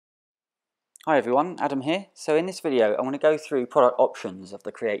Hi everyone, Adam here. So in this video I want to go through product options of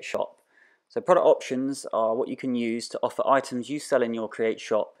the Create shop. So product options are what you can use to offer items you sell in your Create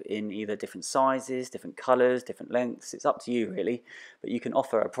shop in either different sizes, different colours, different lengths. It's up to you really, but you can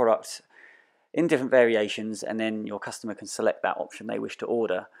offer a product in different variations and then your customer can select that option they wish to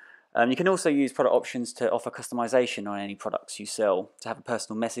order. You can also use product options to offer customization on any products you sell, to have a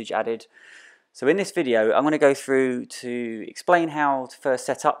personal message added. So in this video, I'm going to go through to explain how to first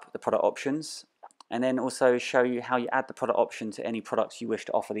set up the product options and then also show you how you add the product option to any products you wish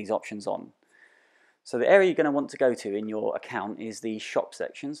to offer these options on. So the area you're going to want to go to in your account is the shop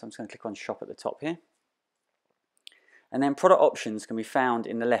section. So I'm just going to click on shop at the top here. And then product options can be found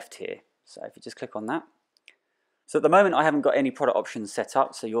in the left here. So if you just click on that. So at the moment I haven't got any product options set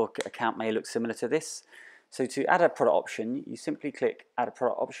up, so your account may look similar to this. So to add a product option, you simply click add a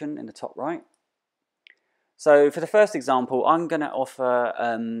product option in the top right. So for the first example, I'm going to offer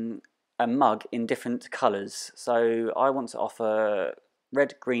a mug in different colours. So I want to offer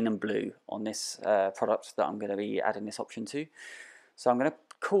red, green and blue on this product that I'm going to be adding this option to. So I'm going to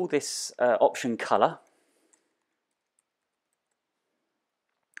call this option colour.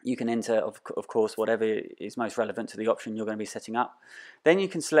 You can enter, of course, whatever is most relevant to the option you're going to be setting up. Then you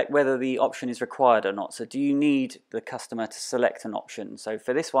can select whether the option is required or not. So do you need the customer to select an option? So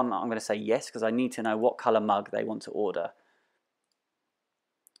for this one, I'm going to say yes, because I need to know what colour mug they want to order.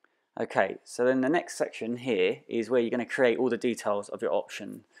 Okay, so then the next section here is where you're going to create all the details of your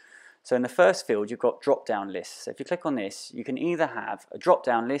option. So in the first field, you've got drop-down lists. So if you click on this, you can either have a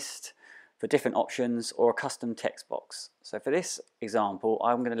drop-down list for different options or a custom text box. So for this example,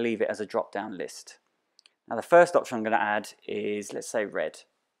 I'm going to leave it as a drop-down list. Now the first option I'm going to add is, let's say, red.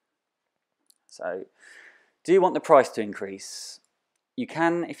 So do you want the price to increase? You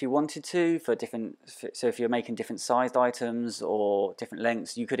can, if you wanted to, for different. So if you're making different sized items or different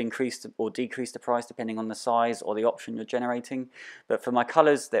lengths, you could increase or decrease the price depending on the size or the option you're generating. But for my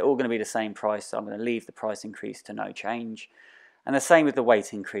colours, they're all going to be the same price, so I'm going to leave the price increase to no change. And the same with the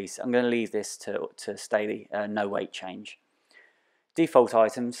weight increase. I'm going to leave this to stay no weight change. Default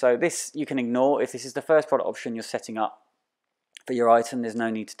item. So this you can ignore. If this is the first product option you're setting up for your item, there's no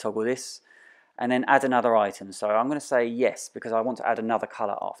need to toggle this. And then add another item. So I'm going to say yes because I want to add another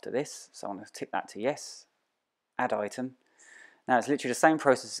colour after this. So I'm going to tick that to yes. Add item. Now it's literally the same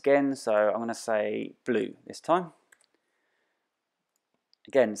process again. So I'm going to say blue this time.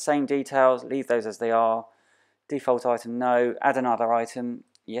 Again, same details. Leave those as they are. Default item, no. Add another item.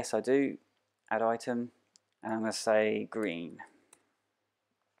 Yes, I do. Add item. And I'm going to say green.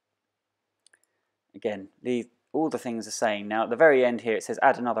 Again, leave all the things the same. Now at the very end here it says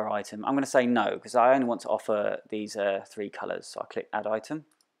add another item. I'm going to say no because I only want to offer these three colours. So I click add item.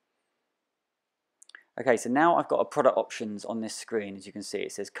 Okay, so now I've got a product options on this screen. As you can see,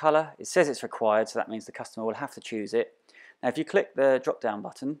 it says colour. It says it's required, so that means the customer will have to choose it. Now if you click the drop down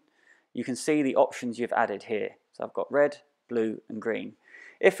button, you can see the options you've added here. So I've got red, blue and green.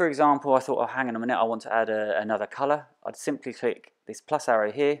 If for example I thought, oh hang on a minute, I want to add another colour, I'd simply click this plus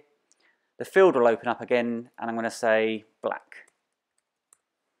arrow here. The field will open up again and I'm going to say black.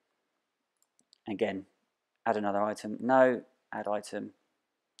 Again, add another item, no, add item.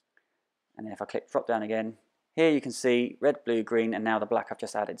 And then if I click drop down again, here you can see red, blue, green and now the black I've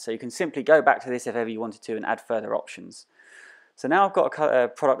just added. So you can simply go back to this if ever you wanted to and add further options. So now I've got a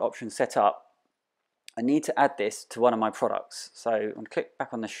product option set up. I need to add this to one of my products. So I'm going to click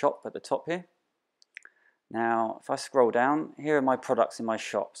back on the shop at the top here. Now, if I scroll down, here are my products in my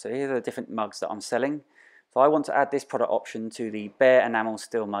shop. So here are the different mugs that I'm selling. So I want to add this product option to the bare enamel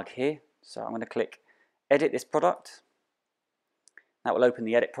steel mug here. So I'm going to click edit this product. That will open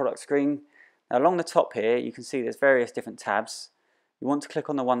the edit product screen. Now along the top here, you can see there's various different tabs. You want to click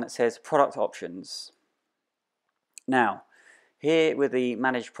on the one that says product options. Now, here with the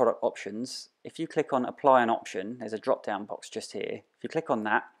manage product options, if you click on apply an option, there's a drop down box just here. If you click on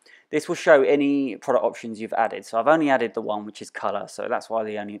that, this will show any product options you've added. So I've only added the one which is colour, so that's why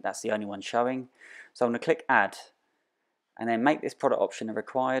that's the only one showing. So I'm going to click add and then make this product option a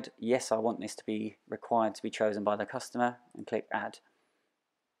required. Yes, I want this to be required to be chosen by the customer and click add.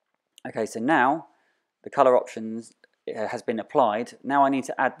 Okay, so now the colour options has been applied. Now I need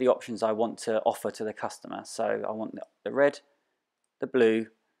to add the options I want to offer to the customer. So I want the red, the blue,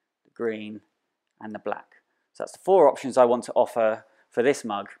 the green and the black. So that's the four options I want to offer for this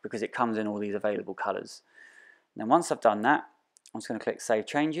mug because it comes in all these available colours. Then once I've done that, I'm just going to click Save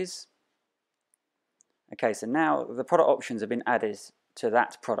Changes. Okay, so now the product options have been added to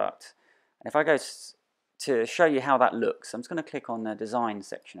that product. And if I go to show you how that looks, I'm just going to click on the Design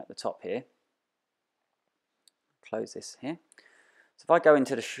section at the top here. Close this here. So if I go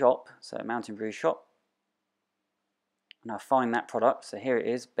into the shop, so Mountain Brew shop, and I find that product, so here it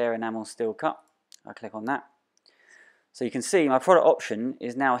is, Bare Enamel Steel Cup. I click on that. So you can see my product option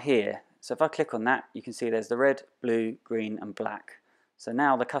is now here. So if I click on that, you can see there's the red, blue, green and black. So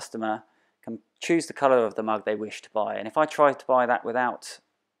now the customer can choose the colour of the mug they wish to buy. And if I try to buy that without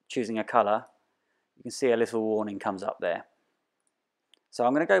choosing a colour, you can see a little warning comes up there. So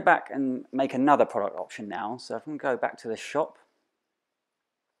I'm going to go back and make another product option now. So if I can go back to the shop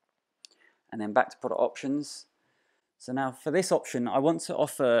and then back to product options. So now for this option, I want to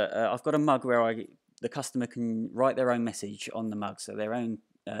offer, I've got a mug where the customer can write their own message on the mug, so their own,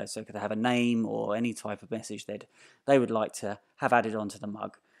 so could they have a name or any type of message they would like to have added onto the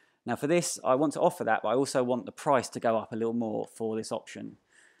mug. Now for this, I want to offer that, but I also want the price to go up a little more for this option.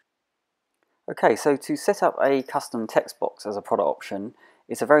 Okay, so to set up a custom text box as a product option,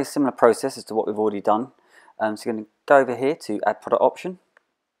 it's a very similar process as to what we've already done. So you're going to go over here to add product option,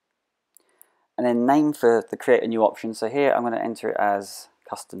 and then name for the create a new option. So here I'm going to enter it as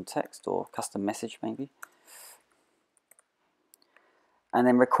custom text or custom message maybe. And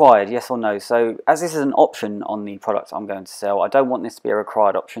then required, yes or no. So as this is an option on the product I'm going to sell, I don't want this to be a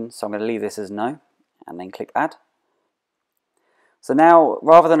required option, so I'm going to leave this as no, and then click add. So now,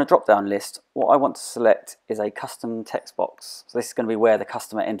 rather than a drop-down list, what I want to select is a custom text box. So this is going to be where the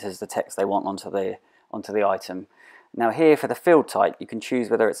customer enters the text they want onto the item. Now here for the field type, you can choose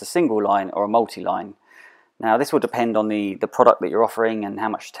whether it's a single line or a multi-line. Now this will depend on the product that you're offering and how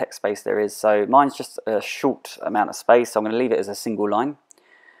much text space there is. So mine's just a short amount of space, so I'm going to leave it as a single line.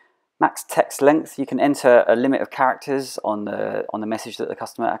 Max text length, you can enter a limit of characters on the message that the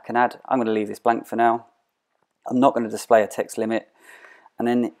customer can add. I'm going to leave this blank for now. I'm not going to display a text limit. And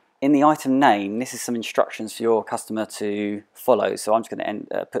then in the item name, this is some instructions for your customer to follow. So I'm just going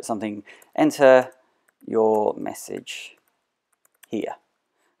to put something, enter your message here.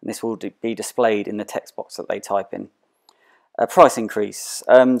 And this will be displayed in the text box that they type in. Price increase.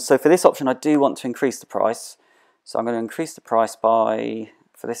 So for this option, I do want to increase the price. So I'm going to increase the price by,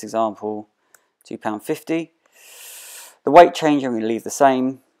 for this example, £2.50. The weight change, I'm going to leave the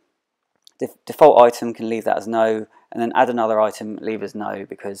same. Default item can leave that as no, and then add another item, leave as no,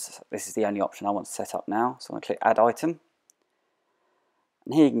 because this is the only option I want to set up now. So I'm going to click add item.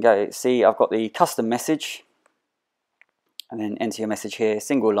 And here you can go, see I've got the custom message, and then enter your message here,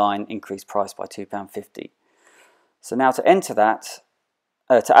 single line, increase price by £2.50. So now to enter that,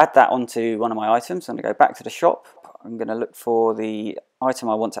 to add that onto one of my items, I'm going to go back to the shop. I'm going to look for the item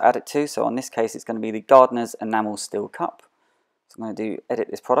I want to add it to. So in this case, it's going to be the Gardener's Enamel Steel Cup. So I'm going to do edit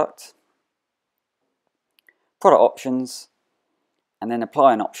this product. Product options, and then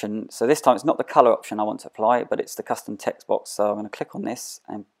apply an option. So this time it's not the color option I want to apply, but it's the custom text box. So I'm going to click on this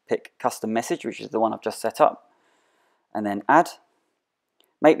and pick custom message, which is the one I've just set up, and then add.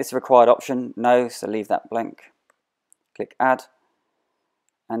 Make this a required option, no, so leave that blank. Click add,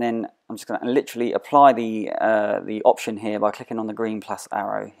 and then I'm just going to literally apply the option here by clicking on the green plus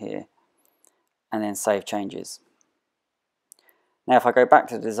arrow here, and then save changes. Now if I go back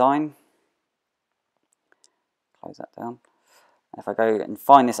to the design, close that down. If I go and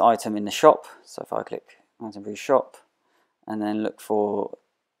find this item in the shop, so if I click Mountain Brew shop and then look for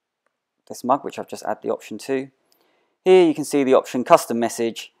this mug, which I've just added the option to, here you can see the option custom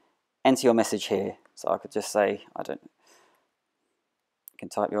message, enter your message here. So I could just say, you can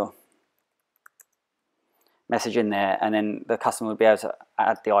type your message in there, and then the customer would be able to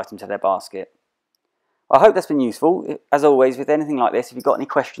add the item to their basket. I hope that's been useful. As always, with anything like this, if you've got any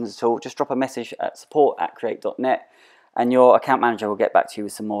questions at all, just drop a message at support@create.net and your account manager will get back to you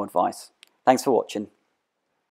with some more advice. Thanks for watching.